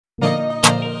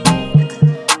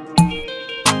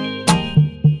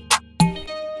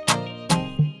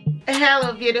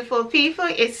Hello beautiful people,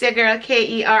 it's your girl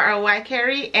Kerry,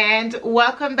 Kerry, and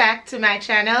welcome back to my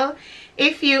channel.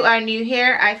 If you are new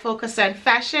here, I focus on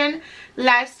fashion,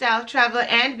 lifestyle, travel,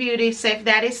 and beauty. So if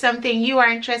that is something you are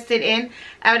interested in,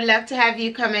 I would love to have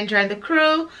you come and join the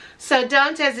crew. So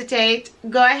don't hesitate,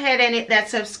 go ahead and hit that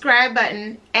subscribe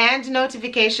button and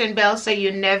notification bell so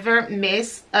you never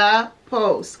miss a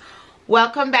post.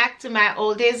 Welcome back to my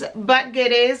oldies but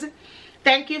goodies.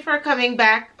 Thank you for coming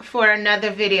back for another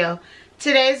video.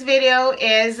 Today's video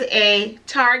is a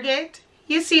Target.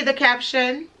 You see the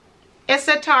caption? It's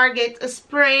a Target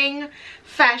spring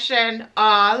fashion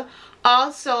haul.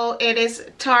 Also, it is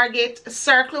Target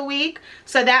Circle Week.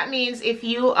 So that means if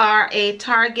you are a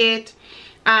Target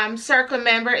Circle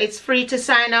member, it's free to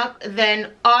sign up.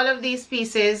 Then all of these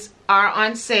pieces are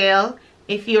on sale.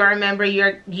 If you are a member,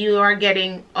 you are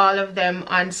getting all of them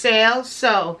on sale.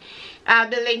 So I'll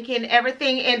be linking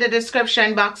everything in the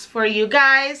description box for you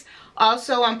guys.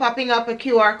 Also, I'm popping up a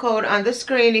QR code on the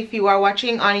screen. If you are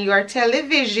watching on your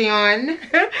television,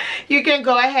 you can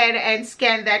go ahead and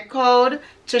scan that code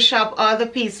to shop all the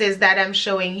pieces that I'm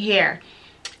showing here.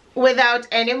 Without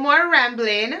any more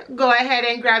rambling, go ahead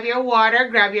and grab your water,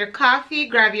 grab your coffee,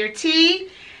 grab your tea,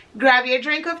 grab your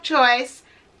drink of choice,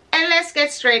 and let's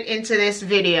get straight into this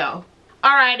video.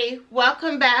 Alrighty,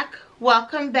 welcome back,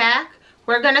 welcome back.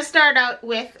 We're gonna start out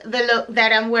with the look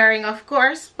that I'm wearing, of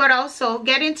course, but also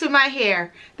get into my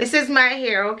hair. This is my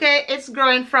hair, okay? It's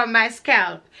growing from my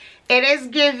scalp. It is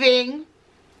giving,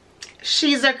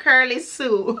 she's a curly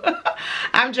Sue.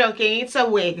 I'm joking, it's a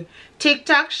wig.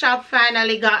 TikTok shop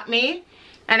finally got me,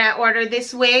 and I ordered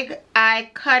this wig.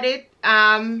 I cut it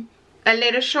a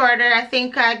little shorter. I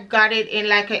think I got it in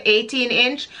like an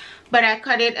 18-inch, but I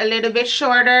cut it a little bit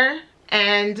shorter,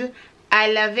 and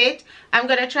I love it. I'm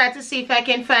gonna try to see if I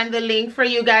can find the link for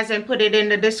you guys and put it in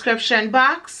the description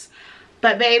box.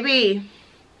 But baby,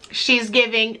 she's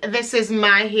giving, this is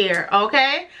my hair,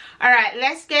 okay? All right,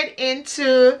 let's get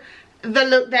into the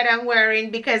look that I'm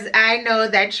wearing because I know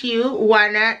that you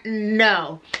wanna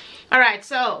know. All right,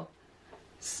 so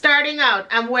starting out,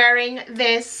 I'm wearing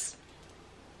this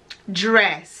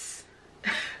dress.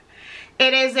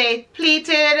 It is a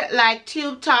pleated like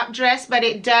tube top dress, but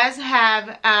it does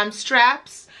have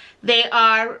straps. They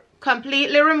are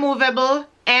completely removable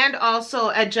and also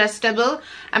adjustable.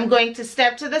 I'm going to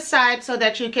step to the side so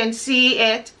that you can see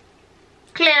it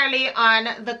clearly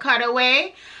on the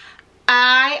cutaway.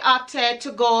 I opted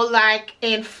to go like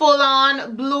in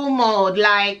full-on blue mode.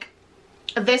 Like,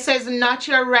 this is not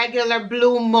your regular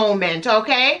blue moment,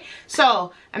 okay?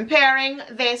 So I'm pairing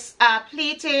this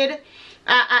pleated.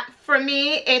 For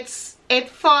me, it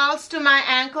falls to my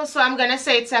ankle, so I'm gonna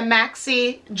say it's a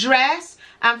maxi dress.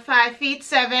 I'm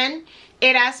 5'7".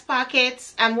 It has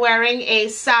pockets. I'm wearing a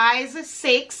size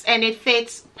 6 and it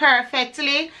fits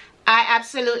perfectly. I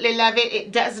absolutely love it.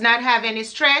 It does not have any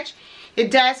stretch. It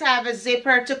does have a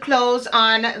zipper to close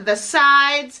on the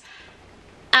sides.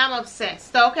 I'm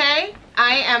obsessed, okay?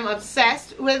 I am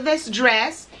obsessed with this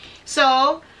dress.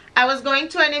 So I was going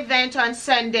to an event on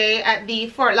Sunday at the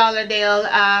Fort Lauderdale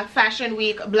Fashion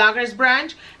Week Bloggers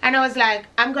Brunch, and I was like,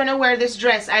 I'm gonna wear this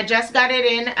dress. I just got it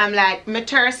in. I'm like, me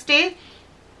thirsty.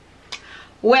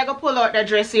 We're gonna pull out the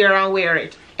dress here and wear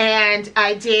it. And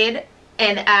I did,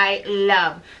 and I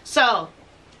love. So,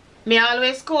 me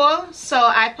always cool. So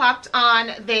I popped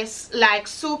on this like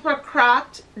super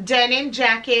cropped denim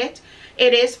jacket.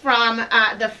 It is from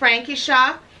the Frankie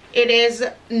shop. It is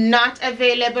not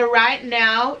available right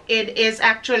now. It is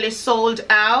actually sold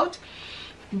out.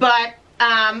 But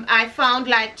I found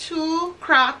like 2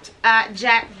 cropped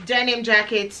denim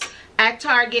jackets at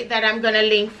Target that I'm gonna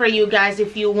link for you guys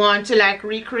if you want to like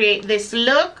recreate this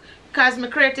look. Cause me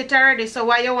created it already, so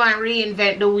why you want to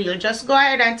reinvent the wheel? Just go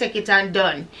ahead and take it and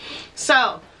done.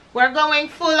 So we're going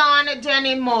full on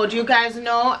denim mode. You guys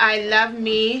know I love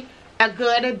me a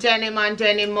good denim on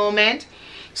denim moment.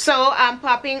 So I'm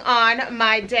popping on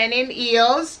my denim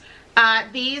heels.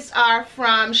 These are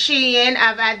from Shein.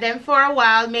 I've had them for a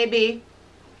while, maybe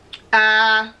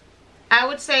I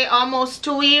would say almost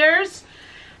 2 years.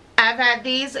 I've had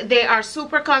these. They are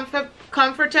super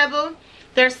comfortable.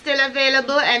 They're still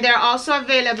available, and they're also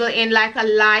available in like a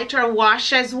lighter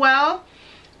wash as well.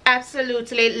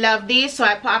 Absolutely love these. So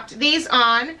I popped these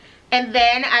on, and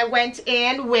then I went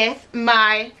in with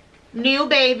my new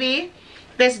baby.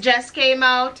 This just came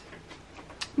out,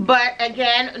 but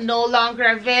again, no longer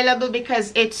available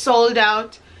because it sold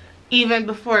out even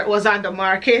before it was on the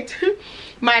market.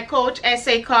 My coach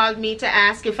essay called me to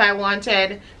ask if I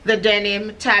wanted the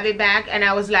denim tabby bag, and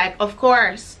I was like, of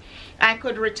course. I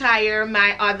could retire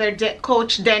my other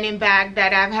Coach denim bag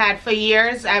that I've had for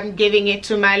years. I'm giving it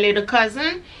to my little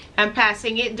cousin. I'm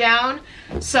passing it down.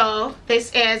 So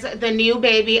this is the new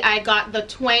baby. I got the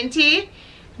 20.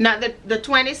 Now the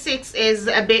 26 is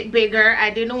a bit bigger. I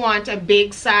didn't want a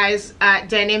big size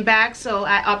denim bag, so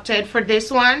I opted for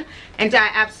this one, and I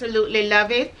absolutely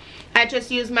love it. I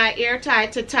just use my ear tie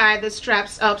to tie the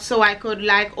straps up so I could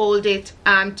like hold it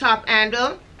top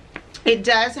handle. It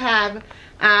does have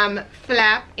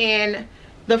flap in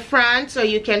the front, so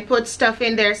you can put stuff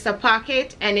in there. It's a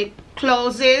pocket, and it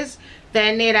closes.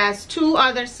 Then it has two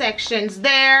other sections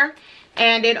there,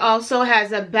 and it also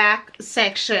has a back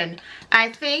section.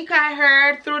 I think I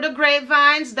heard through the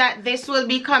grapevines that this will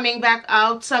be coming back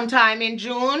out sometime in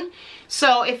June.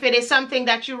 So if it is something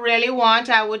that you really want,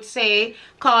 I would say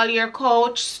call your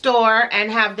Coach store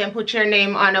and have them put your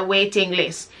name on a waiting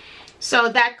list. So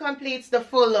that completes the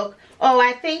full look. Oh,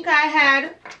 I think I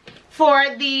had,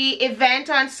 for the event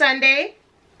on Sunday,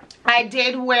 I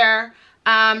did wear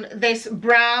this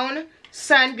brown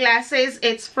sunglasses.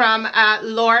 It's from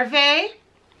Lorve.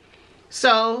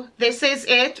 So this is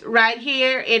it right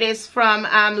here. It is from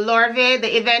Lorve.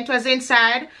 The event was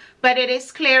inside, but it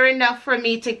is clear enough for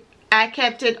me to, I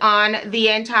kept it on the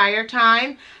entire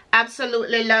time.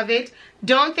 Absolutely love it.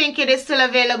 Don't think it is still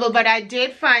available, but I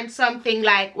did find something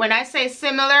like, when I say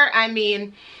similar, I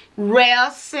mean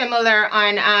real similar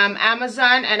on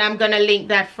Amazon, and I'm gonna link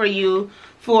that for you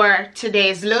for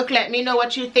today's look. Let me know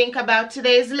what you think about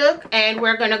today's look, and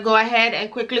we're gonna go ahead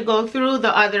and quickly go through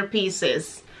the other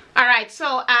pieces. Alright,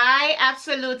 so I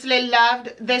absolutely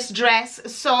loved this dress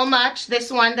so much. This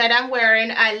one that I'm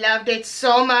wearing, I loved it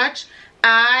so much.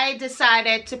 I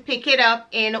decided to pick it up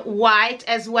in white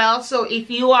as well. So if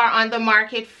you are on the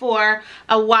market for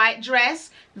a white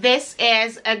dress, this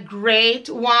is a great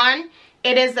one.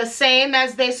 It is the same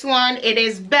as this one. It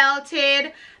is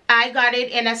belted. I got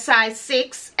it in a size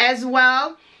 6 as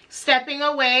well. Stepping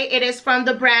away, it is from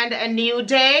the brand A New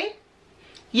Day.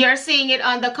 You're seeing it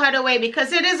on the cutaway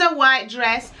because it is a white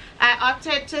dress. I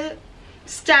opted to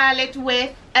style it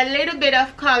with a little bit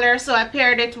of color, so I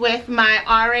paired it with my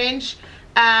orange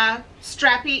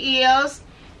strappy heels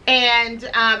and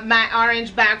my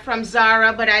orange bag from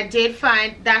Zara, but I did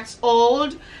find that's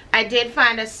old. I did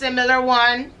find a similar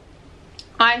one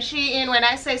on Shein. When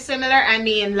I say similar, I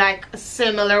mean like a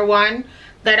similar one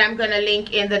that I'm gonna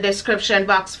link in the description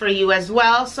box for you as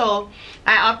well. So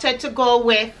I opted to go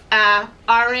with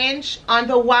orange on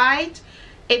the white.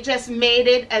 It just made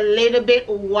it a little bit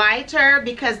whiter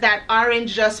because that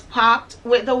orange just popped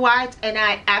with the white, and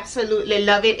I absolutely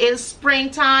love it. It's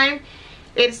springtime.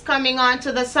 It's coming on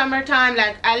to the summertime.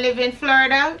 Like, I live in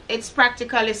Florida. It's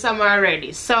practically summer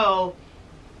already. So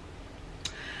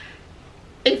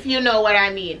if you know what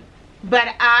I mean.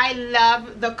 But I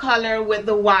love the color with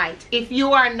the white. If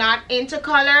you are not into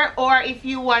color, or if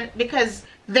you want, because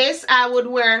this I would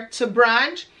wear to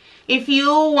brunch. If you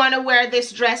want to wear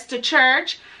this dress to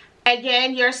church,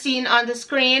 again, you're seeing on the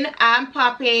screen, I'm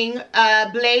popping a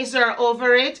blazer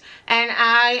over it, and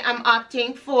I am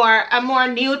opting for a more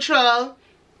neutral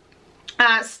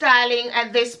styling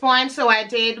at this point. So I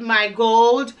did my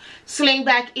gold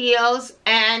slingback heels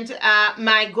and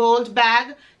my gold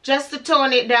bag, just to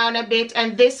tone it down a bit.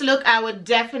 And this look I would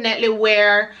definitely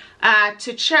wear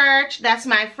to church. That's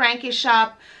my Frankie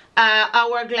Shop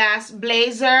hourglass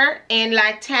blazer in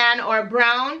like tan or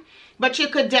brown, but you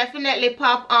could definitely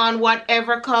pop on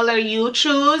whatever color you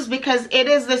choose because it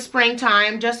is the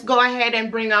springtime. Just go ahead and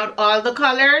bring out all the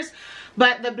colors.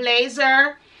 But the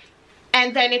blazer,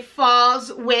 and then it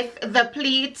falls with the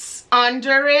pleats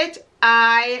under it.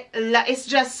 It's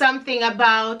just something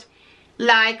about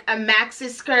like a maxi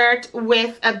skirt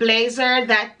with a blazer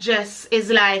that just is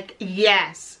like,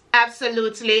 yes,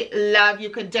 absolutely love.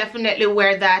 You could definitely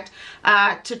wear that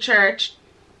to church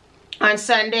on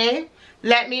Sunday.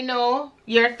 Let me know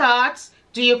your thoughts.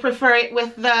 Do you prefer it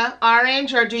with the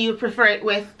orange, or do you prefer it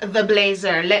with the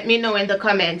blazer? Let me know in the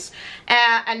comments.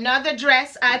 Another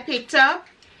dress I picked up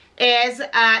is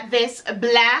this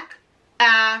black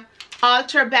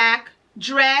halter back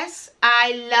dress.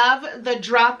 I love the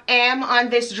drop M on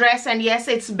this dress, and yes,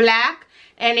 it's black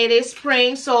and it is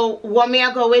spring, so want me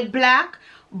to go with black,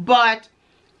 but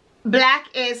black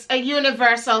is a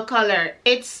universal color.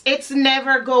 It's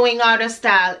never going out of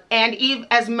style. And even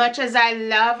as much as I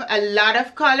love a lot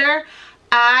of color,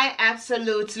 I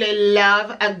absolutely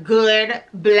love a good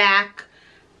black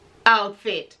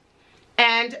outfit.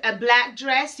 And a black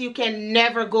dress, you can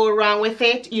never go wrong with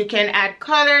it. You can add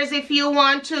colors if you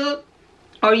want to,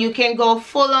 or you can go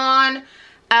full on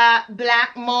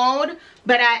black mode,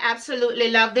 but I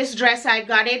absolutely love this dress. I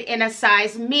got it in a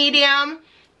size medium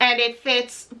and it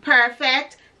fits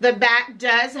perfect. The back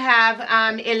does have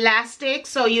elastic,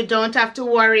 so you don't have to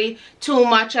worry too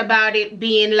much about it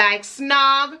being like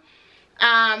snug.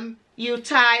 You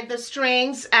tie the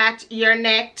strings at your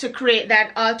neck to create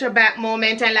that altar back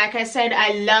moment, and like I said,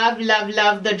 I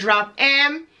love the drop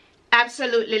M.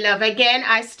 Absolutely love. Again,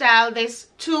 I style this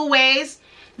two ways.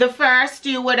 The first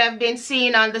you would have been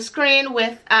seeing on the screen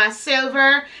with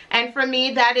silver, and for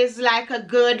me that is like a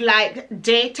good like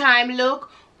daytime look,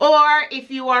 or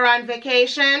if you are on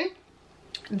vacation,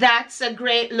 that's a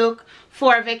great look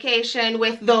for vacation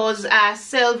with those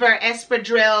silver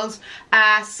espadrilles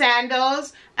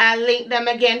sandals. I'll link them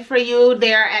again for you.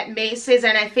 They're at Macy's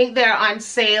and I think they're on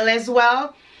sale as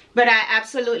well. But I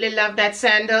absolutely love that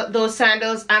those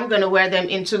sandals. I'm going to wear them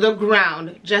into the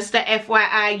ground. Just a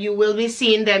FYI, you will be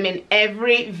seeing them in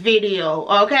every video,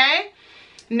 okay?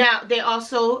 Now, they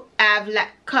also have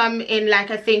come in like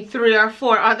I think 3 or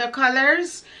 4 other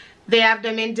colors. They have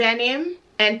them in denim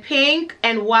and pink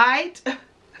and white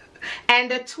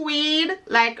and a tweed,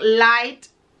 like light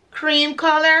cream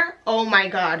color. Oh my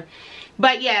God.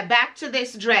 But yeah, back to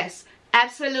this dress.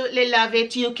 Absolutely love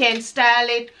it. You can style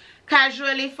it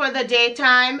casually for the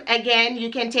daytime. Again,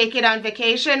 you can take it on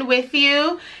vacation with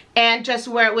you and just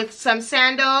wear it with some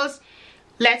sandals.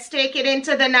 Let's take it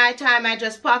into the nighttime. I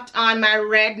just popped on my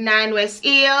red 9 West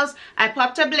heels. I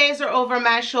popped a blazer over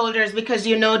my shoulders because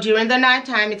you know during the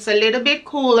nighttime it's a little bit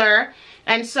cooler,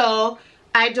 and so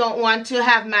I don't want to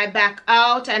have my back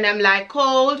out and I'm like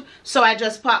cold, so I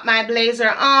just popped my blazer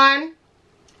on,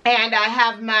 and I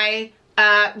have my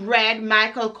red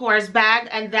Michael Kors bag,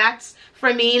 and that's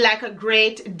for me like a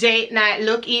great date night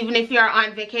look. Even if you're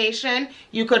on vacation,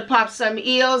 you could pop some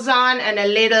heels on and a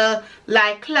little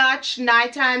like clutch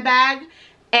nighttime bag,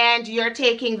 and you're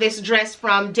taking this dress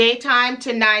from daytime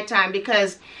to nighttime,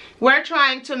 because we're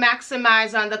trying to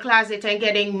maximize on the closet and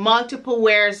getting multiple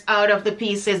wears out of the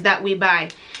pieces that we buy.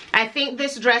 I think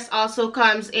this dress also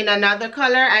comes in another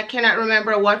color. I cannot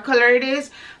remember what color it is,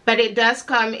 but it does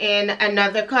come in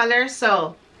another color.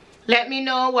 So let me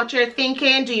know what you're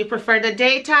thinking. Do you prefer the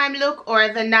daytime look or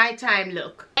the nighttime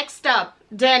look? Next up,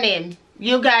 denim.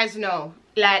 You guys know,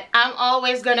 like, I'm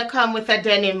always gonna come with a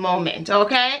denim moment,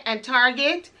 okay? And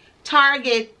Target,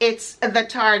 it's the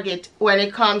Target when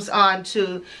it comes on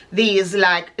to these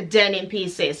like denim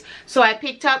pieces. So I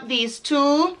picked up these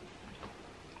 2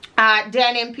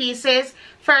 denim pieces.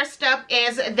 First up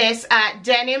is this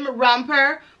denim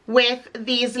romper with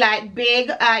these like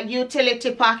big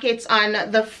utility pockets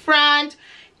on the front.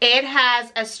 It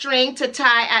has a string to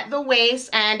tie at the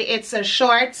waist and it's a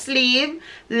short sleeve.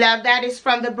 Love that. Is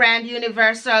from the brand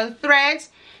Universal Threads.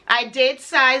 I did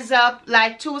size up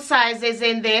like 2 sizes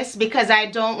in this because I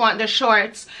don't want the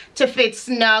shorts to fit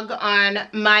snug on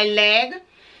my leg.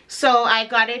 So I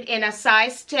got it in a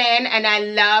size 10 and I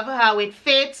love how it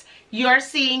fits. You're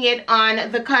seeing it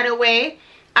on the cutaway.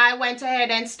 I went ahead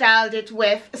and styled it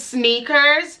with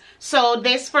sneakers. So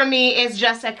this for me is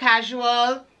just a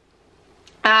casual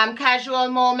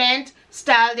moment.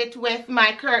 Styled it with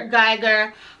my Kurt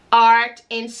Geiger art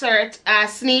insert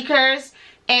sneakers.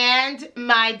 And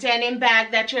my denim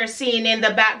bag that you're seeing in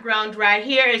the background right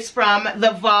here is from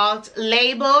the Vault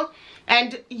label.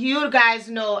 And you guys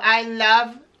know I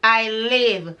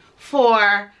live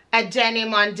for a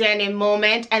denim on denim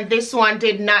moment, and this one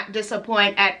did not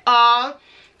disappoint at all.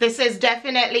 This is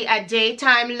definitely a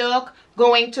daytime look,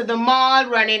 going to the mall,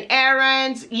 running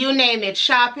errands, you name it,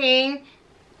 shopping,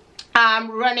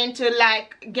 running to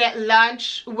like get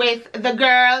lunch with the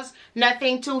girls.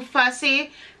 Nothing too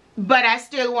fussy, but I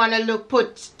still want to look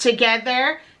put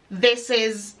together. This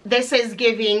is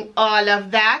giving all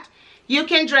of that. You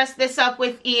can dress this up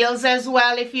with heels as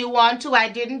well if you want to. I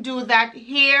didn't do that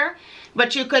here,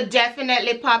 but you could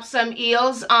definitely pop some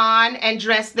heels on and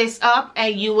dress this up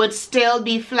and you would still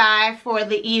be fly for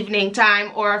the evening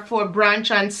time or for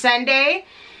brunch on Sunday.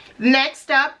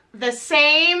 Next up, the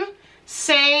same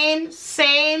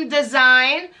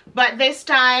design, but this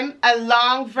time a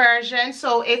long version.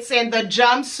 So it's in the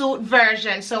jumpsuit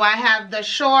version. So I have the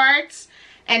shorts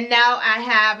and now I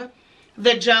have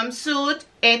the jumpsuit.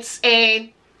 It's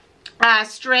a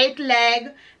straight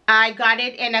leg. I got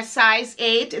it in a size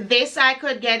 8. This I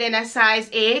could get in a size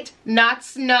 8. Not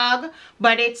snug,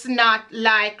 but it's not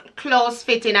like close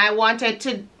fitting. I wanted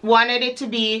it to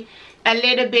be a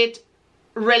little bit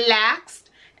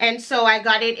relaxed, and so I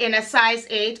got it in a size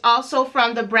 8. Also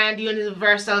from the brand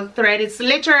Universal Thread. It's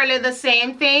literally the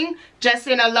same thing, just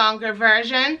in a longer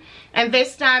version. And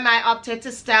this time I opted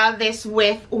to style this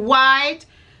with white,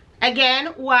 Again,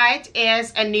 white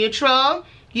is a neutral.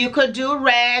 You could do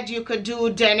red, you could do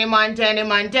denim on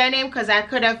denim on denim, because I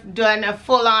could have done a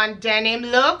full-on denim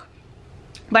look,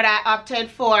 but I opted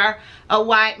for a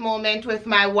white moment with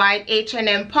my white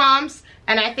H&M pumps,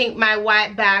 and I think my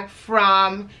white bag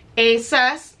from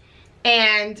ASOS.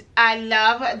 And I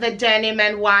love the denim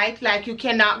and white, like you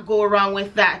cannot go wrong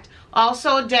with that.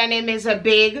 Also, denim is a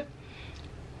big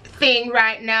thing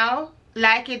right now,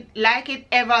 like it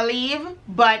ever leave,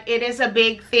 but it is a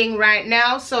big thing right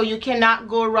now, so you cannot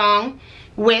go wrong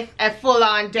with a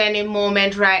full-on denim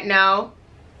moment right now.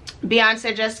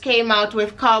 Beyonce just came out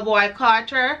with Cowboy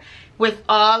Carter with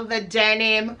all the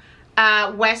denim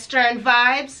Western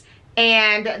vibes,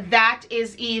 and that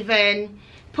is even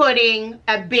putting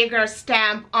a bigger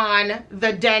stamp on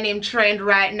the denim trend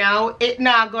right now. It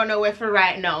not going nowhere for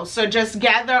right now. So just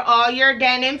gather all your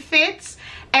denim fits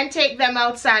and take them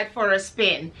outside for a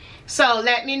spin. So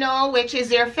let me know which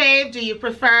is your fave. Do you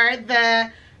prefer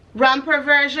the romper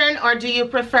version or do you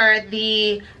prefer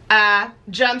the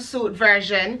jumpsuit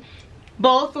version?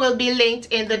 Both will be linked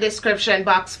in the description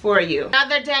box for you.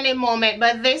 Another denim moment,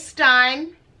 but this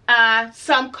time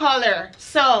some color.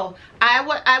 So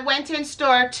I went in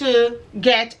store to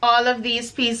get all of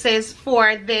these pieces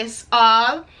for this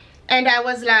all, and I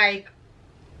was like,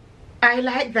 I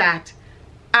like that.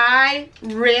 I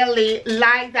really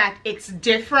like that. It's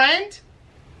different,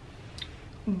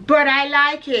 but I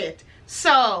like it.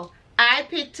 So I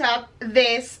picked up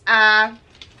this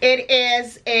it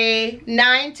is a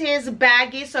 90s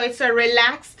baggy, so it's a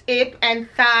relaxed hip and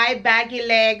thigh baggy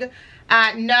leg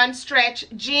non-stretch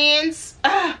jeans.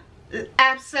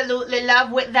 Absolutely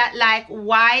love with that like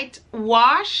white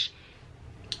wash,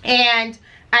 and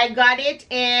I got it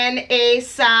in a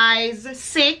size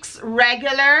 6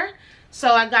 regular. So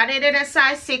I got it in a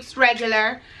size 6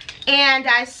 regular, and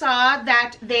I saw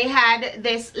that they had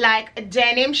this like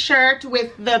denim shirt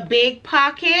with the big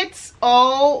pockets.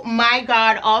 Oh my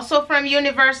god, also from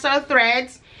Universal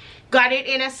Threads. Got it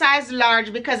in a size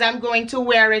large because I'm going to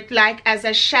wear it like as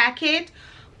a jacket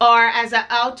or as an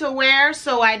outerwear,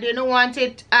 so I didn't want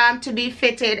it to be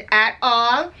fitted at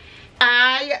all.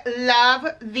 I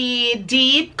love the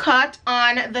deep cut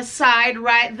on the side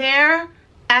right there.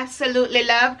 Absolutely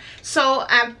love. So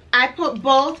I put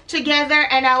both together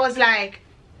and I was like,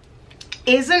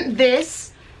 isn't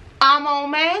this a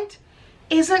moment?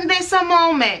 Isn't this a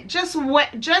moment? Just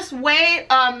wait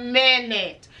a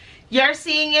minute. You're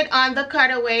seeing it on the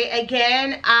cutaway.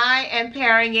 Again, I am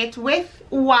pairing it with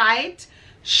white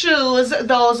shoes,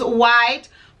 those white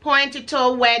pointed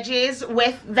toe wedges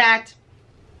with that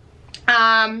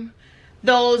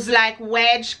those like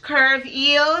wedge curve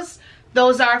heels.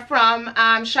 Those are from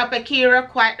Shop Akira.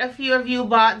 Quite a few of you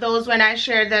bought those when I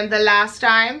shared them the last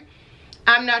time.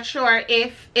 I'm not sure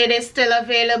if it is still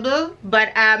available,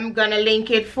 but I'm gonna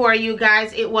link it for you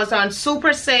guys. It was on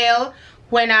super sale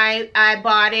when I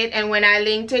bought it and when I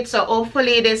linked it, so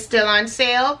hopefully it is still on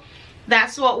sale.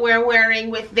 That's what we're wearing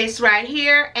with this right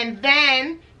here. And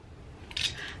then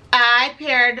I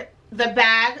paired the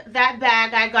bag. That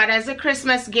bag I got as a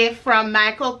Christmas gift from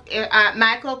Michael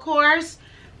Kors.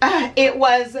 It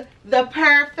was the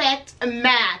perfect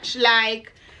match.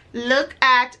 Like, look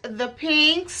at the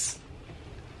pinks,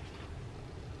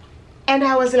 and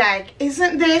I was like,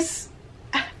 isn't this,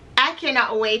 I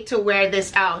cannot wait to wear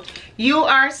this out. You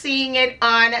are seeing it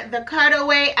on the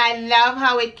cutaway. I love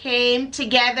how it came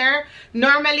together.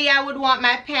 Normally I would want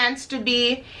my pants to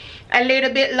be a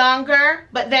little bit longer,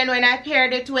 but then when I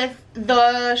paired it with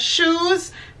the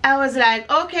shoes, I was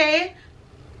like, okay,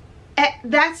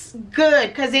 that's good,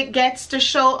 because it gets to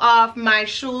show off my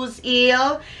shoes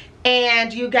heel,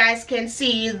 and you guys can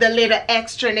see the little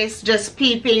extraness just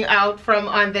peeping out from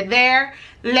under there.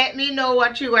 Let me know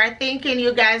what you are thinking.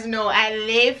 You guys know I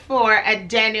live for a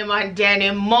denim on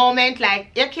denim moment.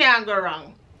 Like, you can't go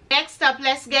wrong. Next up,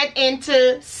 let's get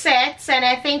into sets, and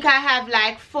I think I have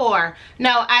like 4.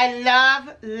 Now, I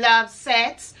love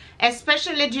sets,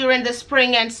 especially during the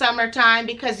spring and summertime,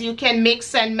 because you can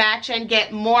mix and match and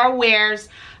get more wears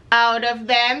out of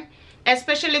them,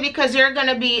 especially because you're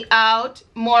gonna be out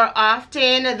more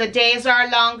often. The days are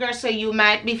longer, so you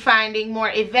might be finding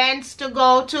more events to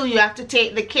go to. You have to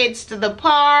take the kids to the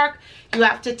park, you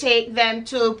have to take them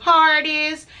to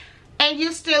parties, and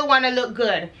you still want to look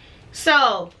good.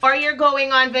 So, or you're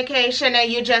going on vacation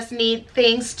and you just need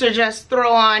things to just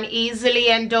throw on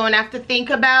easily and don't have to think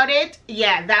about it.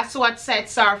 Yeah, that's what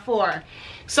sets are for.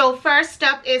 So first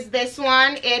up is this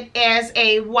one. It is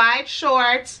a white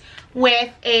shorts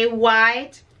with a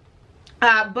white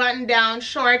button down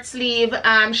short sleeve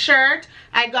shirt.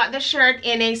 I got the shirt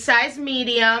in a size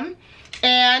medium,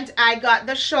 And I got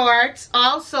the shorts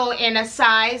also in a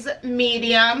size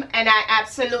medium, and I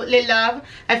absolutely love.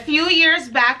 A few years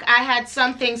back I had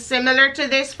something similar to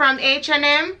this from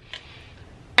H&M,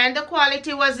 and the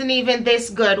quality wasn't even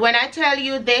this good. When I tell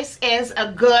you this is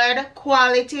a good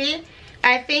quality,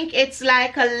 I think it's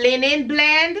like a linen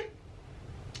blend,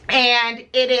 and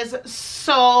it is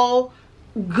so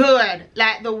good.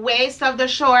 Like the waist of the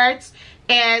shorts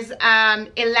is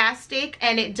elastic,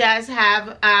 and it does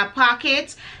have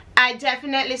pockets. I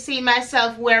definitely see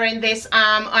myself wearing this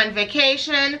on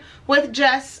vacation with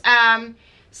just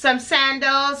some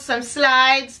sandals, some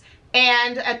slides,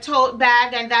 and a tote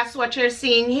bag, and that's what you're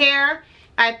seeing here.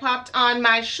 I popped on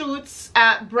my Schutz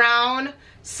brown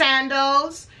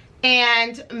sandals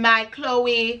and my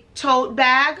Chloe tote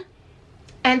bag,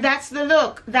 and that's the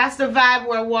look. That's the vibe.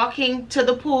 We're walking to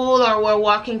the pool, or we're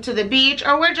walking to the beach,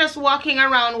 or we're just walking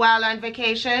around while on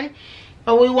vacation,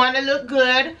 but we want to look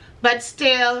good but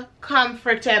still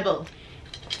comfortable.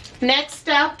 Next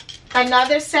up,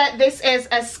 another set. This is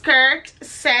a skirt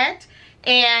set,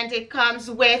 and it comes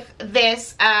with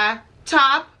this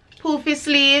top, poofy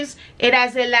sleeves. It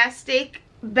has elastic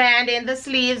band in the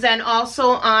sleeves and also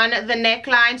on the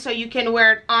neckline, so you can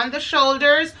wear it on the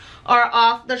shoulders or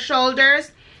off the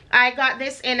shoulders. I got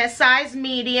this in a size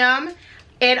medium.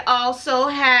 It also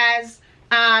has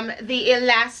the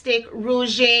elastic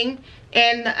ruching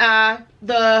in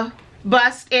the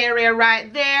bust area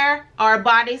right there, or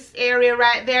bodice area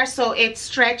right there, so it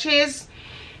stretches,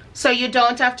 so you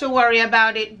don't have to worry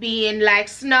about it being like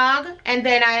snug. And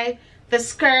then the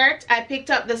skirt, I picked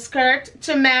up the skirt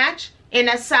to match in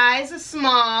a size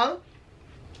small.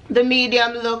 The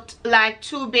medium looked like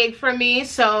too big for me,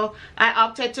 so I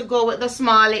opted to go with the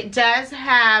small. It does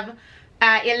have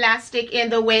elastic in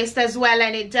the waist as well,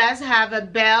 and it does have a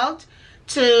belt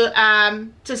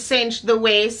to cinch the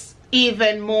waist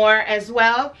even more as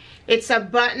well. It's a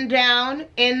button down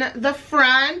in the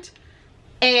front,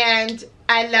 and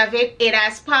I love it. It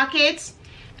has pockets.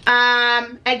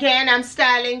 Again, I'm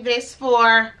styling this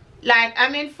for, like,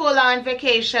 I'm in full on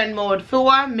vacation mode.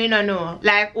 For me no know,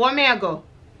 like, where may I go?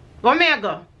 Where may I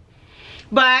go?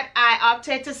 But I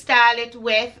opted to style it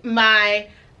with my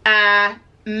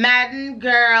Madden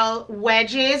Girl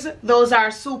wedges. Those are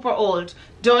super old.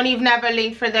 Don't even have a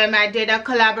link for them. I did a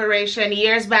collaboration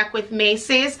years back with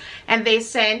Macy's, and they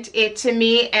sent it to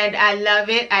me, and I love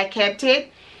it. I kept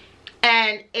it,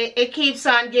 and it keeps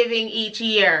on giving each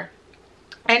year,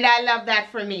 and I love that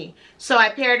for me. So I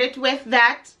paired it with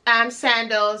that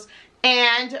sandals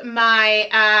and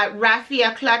my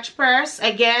raffia clutch purse.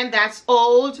 Again, that's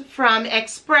old from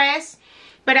Express,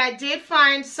 but I did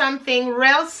find something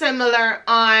real similar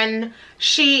on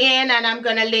Shein, and I'm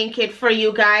gonna link it for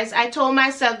you guys. I told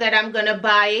myself that I'm gonna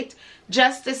buy it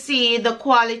just to see the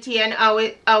quality and how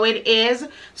it is,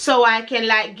 so I can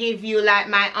like give you like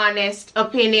my honest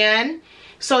opinion,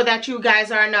 so that you guys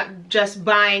are not just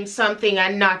buying something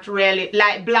and not really,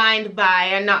 like, blind buy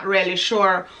and not really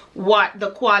sure what the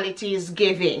quality is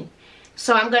giving.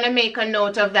 So I'm gonna make a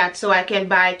note of that so I can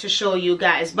buy to show you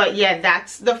guys. But yeah,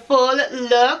 that's the full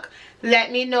look.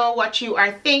 Let me know what you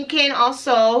are thinking.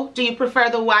 Also, do you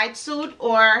prefer the white suit,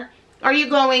 or are you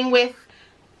going with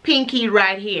pinky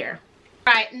right here?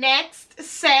 Right, next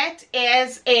set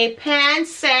is a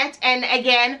pants set, and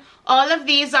again, all of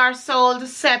these are sold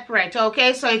separate,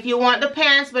 okay? So if you want the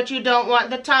pants but you don't want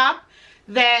the top,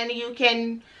 then you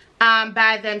can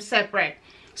buy them separate.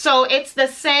 So it's the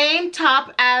same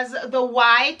top as the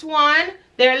white one.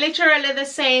 They're literally the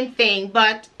same thing,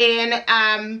 but in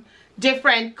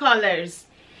different colors.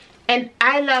 And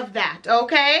I love that,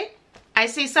 okay? I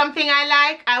see something I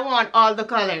like, I want all the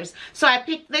colors. So I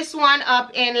picked this one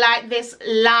up in like this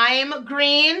lime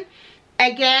green.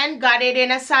 Again, got it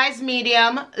in a size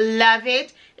medium. Love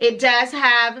it. It does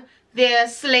have the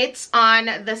slits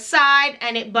on the side,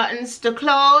 and it buttons to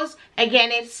close.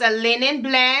 Again, it's a linen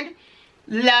blend.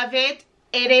 Love it.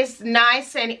 It is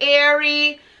nice and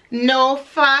airy. No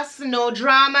fuss, no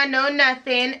drama, no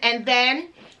nothing. And then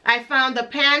I found the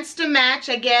pants to match.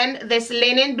 Again, this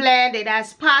linen blend. It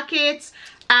has pockets.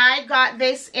 I got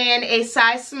this in a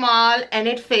size small, and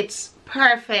it fits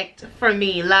perfect for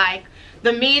me. Like,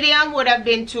 the medium would have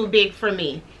been too big for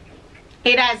me.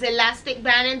 It has elastic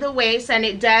band in the waist, and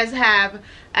it does have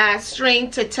a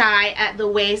string to tie at the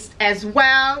waist as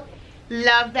well.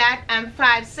 Love that. I'm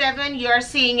 5'7". You're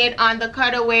seeing it on the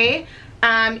cutaway.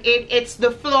 It's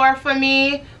the floor for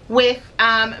me with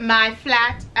my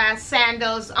flat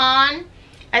sandals on.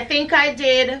 I think I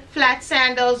did flat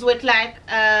sandals with like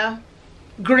a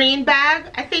green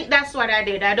bag. I think that's what I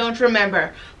did. I don't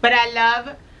remember. But I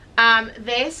love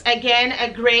this. Again,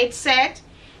 a great set.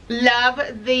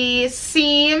 Love the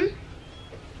seam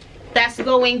that's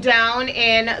going down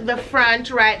in the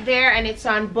front right there, and it's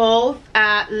on both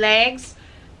legs.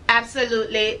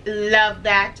 Absolutely love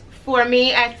that. For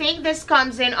me, I think this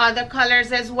comes in other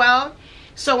colors as well,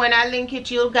 so when I link it,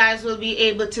 you guys will be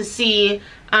able to see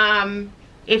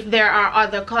if there are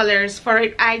other colors for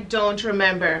it. I don't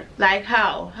remember. Like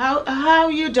how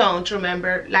you don't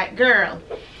remember? Like, girl,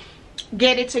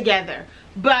 get it together.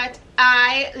 But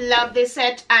I love this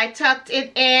set. I tucked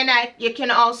it in. You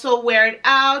can also wear it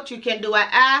out. You can do a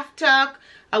half tuck,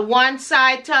 a one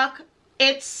side tuck.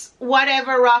 It's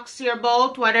whatever rocks your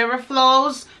boat, whatever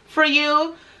flows for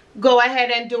you, go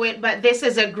ahead and do it. But this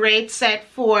is a great set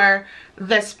for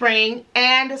the spring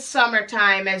and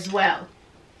summertime as well.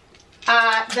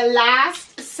 The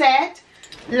last set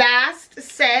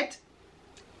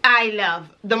I love.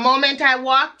 The moment I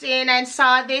walked in and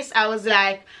saw this, I was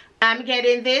like, I'm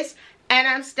getting this, and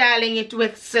I'm styling it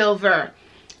with silver.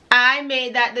 I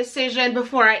made that decision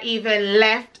before I even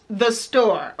left the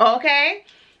store, okay?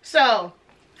 So,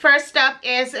 first up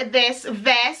is this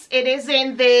vest. It is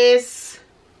in this,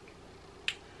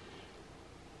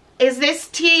 is this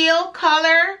teal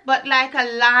color, but like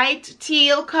a light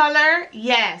teal color?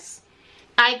 Yes.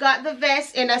 I got the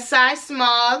vest in a size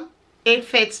small. It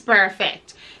fits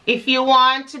perfect. If you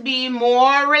want to be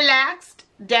more relaxed,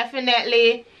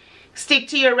 definitely stick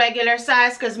to your regular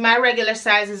size, because my regular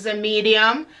size is a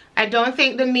medium. I don't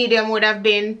think the medium would have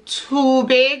been too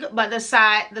big, but the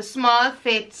small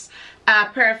fits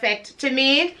perfect to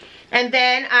me. And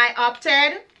then I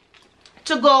opted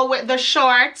to go with the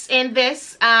shorts in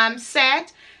this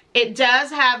set. It does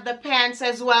have the pants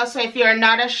as well, so if you're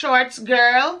not a shorts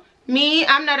girl,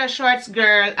 I'm not a shorts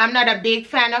girl. I'm not a big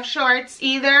fan of shorts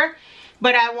either,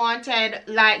 but I wanted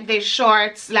like the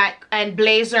shorts and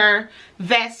blazer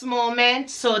vest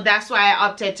moment, so that's why I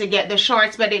opted to get the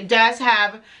shorts. But it does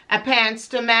have a pants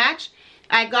to match.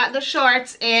 I got the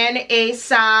shorts in a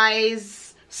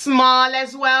size small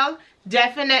as well.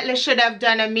 Definitely should have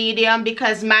done a medium,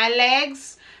 because my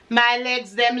legs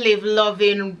them live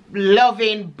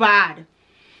loving bad.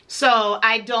 So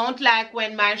I don't like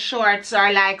when my shorts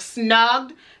are like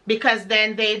snugged, because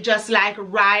then they just like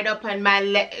ride up on my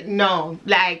leg. No,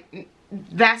 like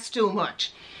that's too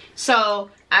much. So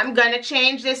I'm gonna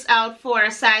change this out for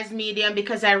a size medium,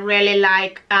 because I really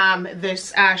like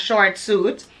this short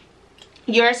suit.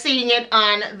 You're seeing it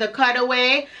on the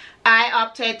cutaway. I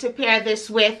opted to pair this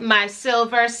with my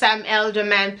silver Sam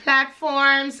Elderman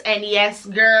platforms, and yes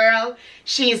girl,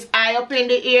 she's eye up in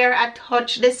the air, I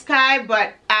touch the sky,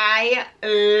 but I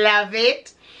love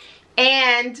it.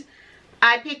 And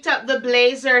I picked up the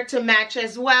blazer to match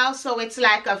as well, so it's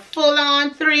like a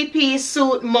full-on three-piece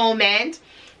suit moment.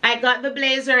 I got the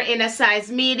blazer in a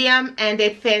size medium, and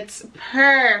it fits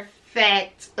perfectly,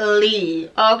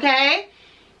 okay?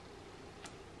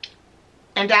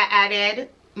 And I added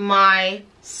my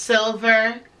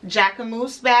silver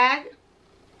Jacquemus bag,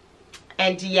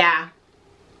 and yeah,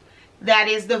 that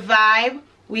is the vibe.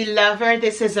 We love her.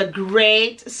 This is a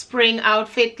great spring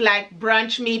outfit. Like,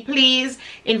 brunch me please,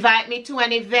 invite me to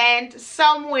an event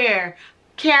somewhere,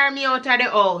 carry me out of the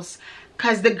house,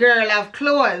 because the girl have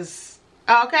clothes,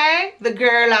 okay? The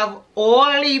girl have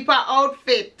all heap of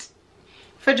outfit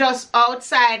for just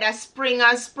outside a spring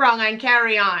and sprung and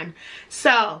carry on.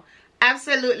 So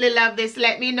absolutely love this.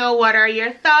 Let me know, what are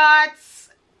your thoughts?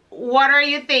 What are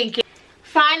you thinking?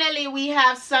 Finally, we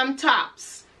have some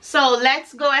tops. So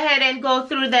let's go ahead and go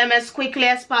through them as quickly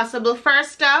as possible.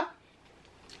 First up,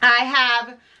 I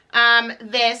have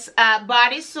this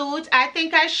bodysuit. I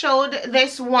think I showed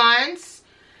this once,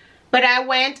 but I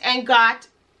went and got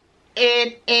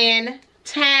it in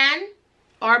tan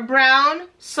or brown,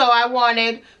 so I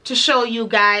wanted to show you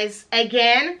guys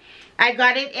again. I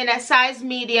got it in a size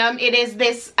medium. It is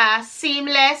this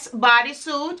seamless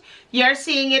bodysuit. You're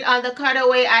seeing it on the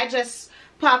cutaway. I just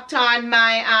popped on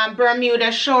my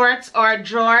Bermuda shorts, or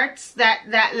jorts that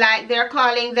like they're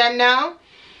calling them now,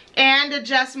 and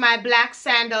just my black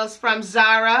sandals from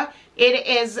Zara. It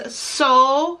is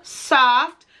so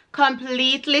soft,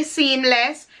 completely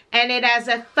seamless, and it has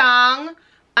a thong.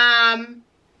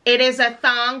 It is a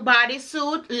thong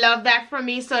bodysuit. Love that for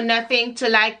me, so nothing to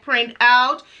like print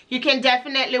out. You can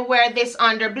definitely wear this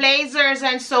under blazers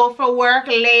and so for work,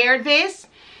 layer this.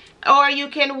 Or you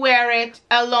can wear it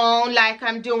alone like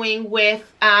I'm doing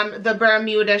with the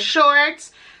Bermuda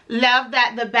shorts. Love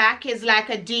that the back is like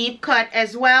a deep cut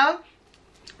as well.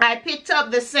 I picked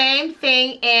up the same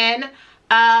thing in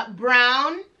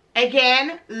brown.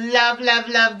 Again, love, love,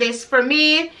 love this for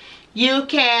me. You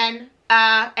can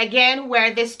again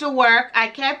wear this to work. I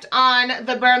kept on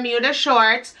the Bermuda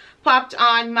shorts, popped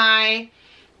on my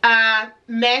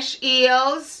mesh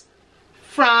heels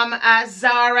from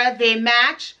Zara. They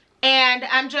match, and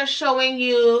I'm just showing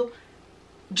you,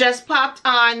 just popped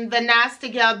on the Nasty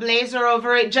Gal blazer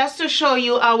over it just to show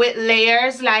you how it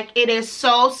layers. Like, it is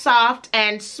so soft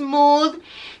and smooth.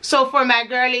 So for my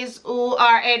girlies who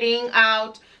are heading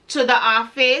out to the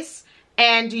office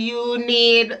and you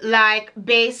need like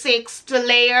basics to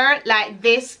layer like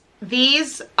this,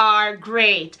 these are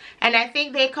great. And I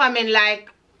think they come in like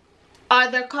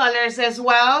other colors as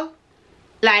well.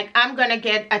 Like, I'm gonna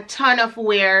get a ton of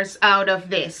wears out of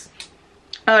this,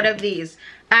 out of these.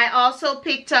 I also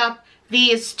picked up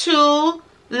these two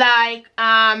like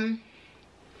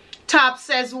tops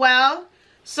as well.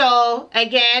 So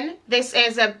again, this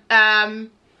is a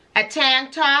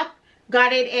tank top.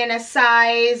 Got it in a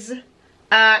size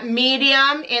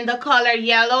medium in the color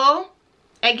yellow.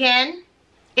 Again,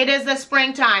 it is the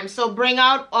springtime, so bring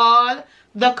out all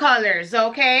the colors,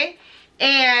 okay?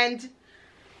 And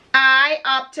I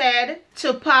opted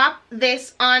to pop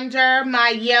this under my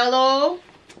yellow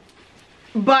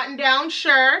button-down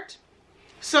shirt.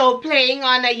 So playing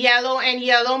on a yellow and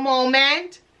yellow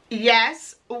moment.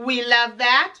 Yes, we love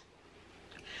that.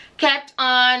 Kept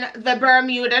on the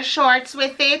Bermuda shorts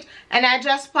with it, and I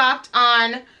just popped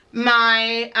on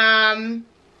my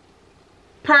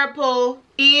purple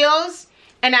heels,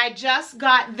 and I just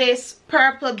got this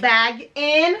purple bag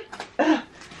in.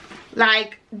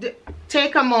 Like,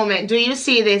 take a moment. Do you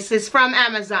see this? It's from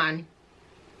Amazon.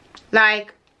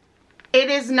 Like, it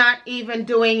is not even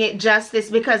doing it justice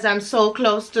because I'm so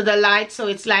close to the light, so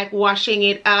it's like washing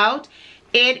it out.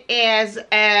 It is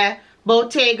a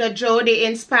Bottega Jodie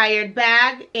inspired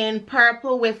bag in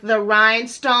purple with the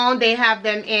rhinestone. They have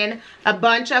them in a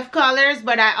bunch of colors,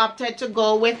 but I opted to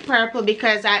go with purple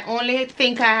because I only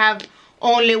think I have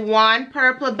only one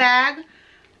purple bag,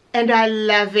 and I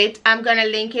love it. I'm gonna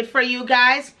link it for you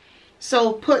guys.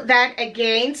 So put that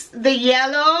against the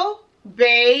yellow,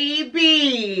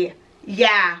 baby.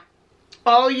 Yeah.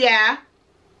 Oh yeah.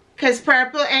 Because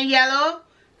purple and yellow,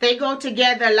 they go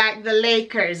together like the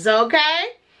Lakers,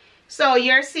 okay? So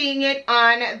you're seeing it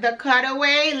on the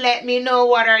cutaway. Let me know,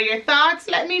 what are your thoughts?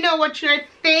 Let me know what you're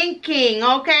thinking,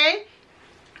 okay?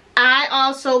 I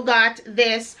also got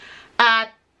this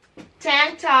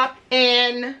tank top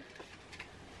in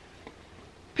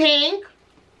pink,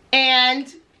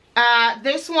 and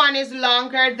this one is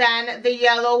longer than the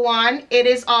yellow one. It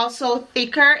is also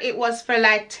thicker. It was for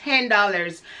like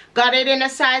 $10. Got it in a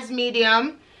size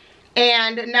medium,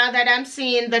 and now that I'm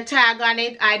seeing the tag on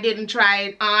it, I didn't try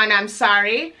it on. I'm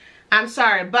sorry,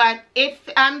 but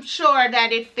I'm sure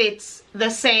that it fits the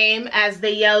same as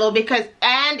the yellow, because,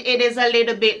 and it is a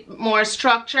little bit more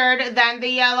structured than the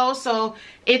yellow, so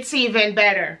it's even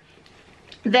better.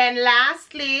 Then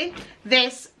lastly,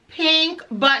 this pink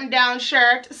button-down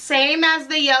shirt, same as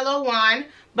the yellow one,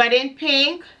 but in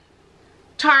pink.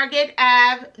 Target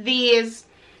have these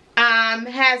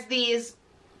has these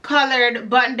colored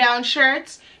button-down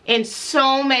shirts in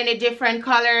so many different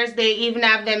colors. They even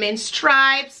have them in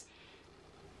stripes.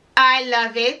 I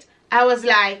love it. I was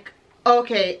like,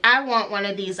 okay, I want one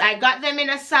of these. I got them in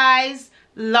a size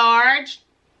large.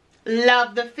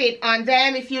 Love the fit on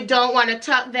them. If you don't want to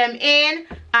tuck them in,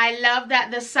 I love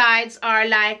that the sides are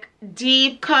like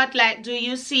deep cut. Like, do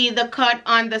you see the cut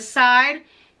on the side?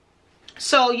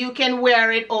 So you can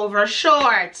wear it over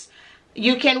shorts.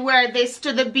 You can wear this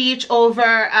to the beach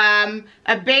over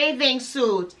a bathing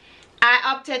suit. I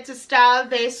opted to style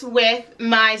this with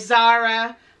my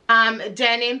Zara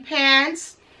denim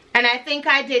pants, and I think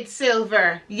I did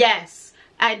silver. Yes,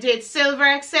 I did silver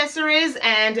accessories,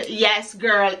 and yes,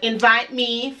 girl, invite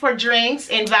me for drinks,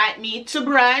 invite me to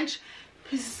brunch.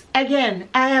 Because again,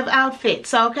 I have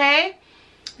outfits, okay?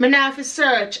 Me now for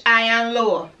search high and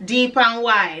low, deep and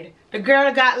wide. The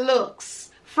girl got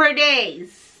looks for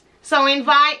days. So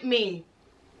invite me,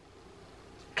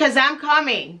 because I'm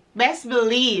coming. Best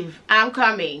believe I'm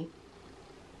coming.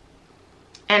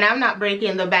 And I'm not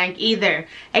breaking the bank either.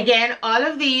 Again, all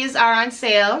of these are on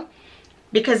sale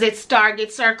because it's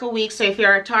Target Circle Week. So if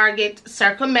you're a Target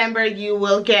Circle member, you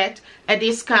will get a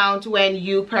discount when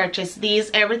you purchase these.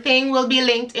 Everything will be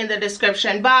linked in the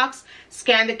description box.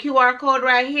 Scan the QR code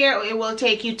right here. It will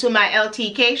take you to my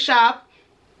LTK shop,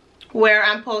 where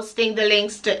I'm posting the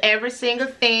links to every single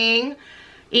thing,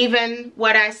 even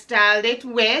what I styled it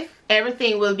with.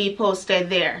 Everything will be posted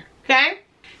there, okay?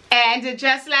 And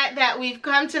just like that, we've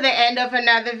come to the end of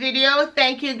another video.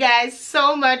 Thank you guys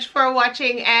so much for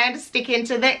watching and sticking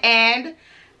to the end.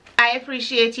 I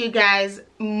appreciate you guys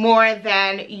more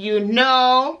than you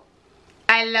know.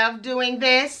 I love doing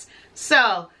this.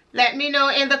 So let me know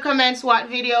in the comments what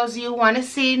videos you want to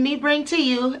see me bring to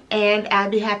you, and I'll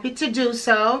be happy to do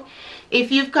so. If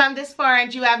you've come this far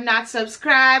and you have not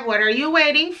subscribed, what are you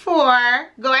waiting for?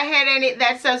 Go ahead and hit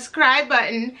that subscribe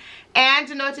button and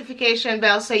the notification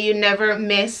bell so you never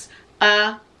miss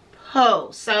a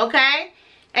post, okay?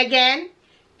 Again,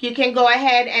 you can go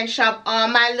ahead and shop all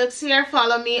my looks here.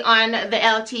 Follow me on the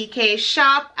LTK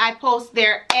shop. I post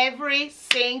there every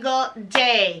single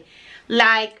day.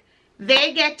 Like,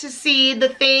 they get to see the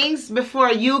things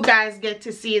before you guys get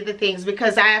to see the things,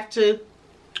 because I have to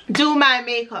do my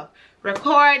makeup,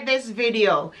 record this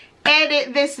video,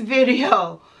 edit this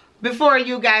video before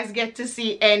you guys get to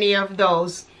see any of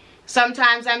those.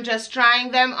 Sometimes I'm just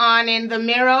trying them on in the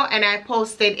mirror and I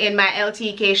post it in my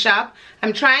LTK shop.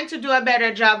 I'm trying to do a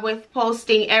better job with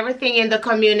posting everything in the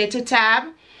community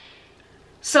tab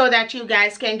so that you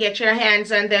guys can get your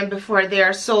hands on them before they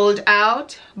are sold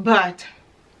out. But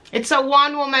it's a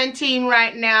one-woman team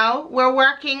right now. We're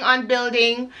working on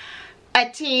building a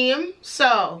team.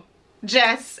 So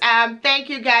just thank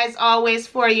you guys always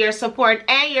for your support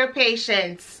and your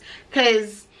patience,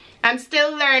 because I'm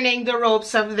still learning the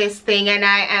ropes of this thing, and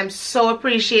I am so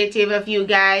appreciative of you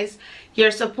guys.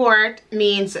 Your support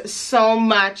means so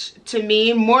much to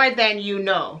me, more than you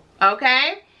know,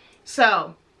 okay?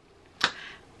 So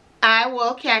I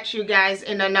will catch you guys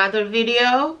in another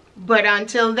video, but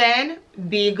until then,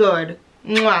 be good.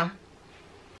 Mwah.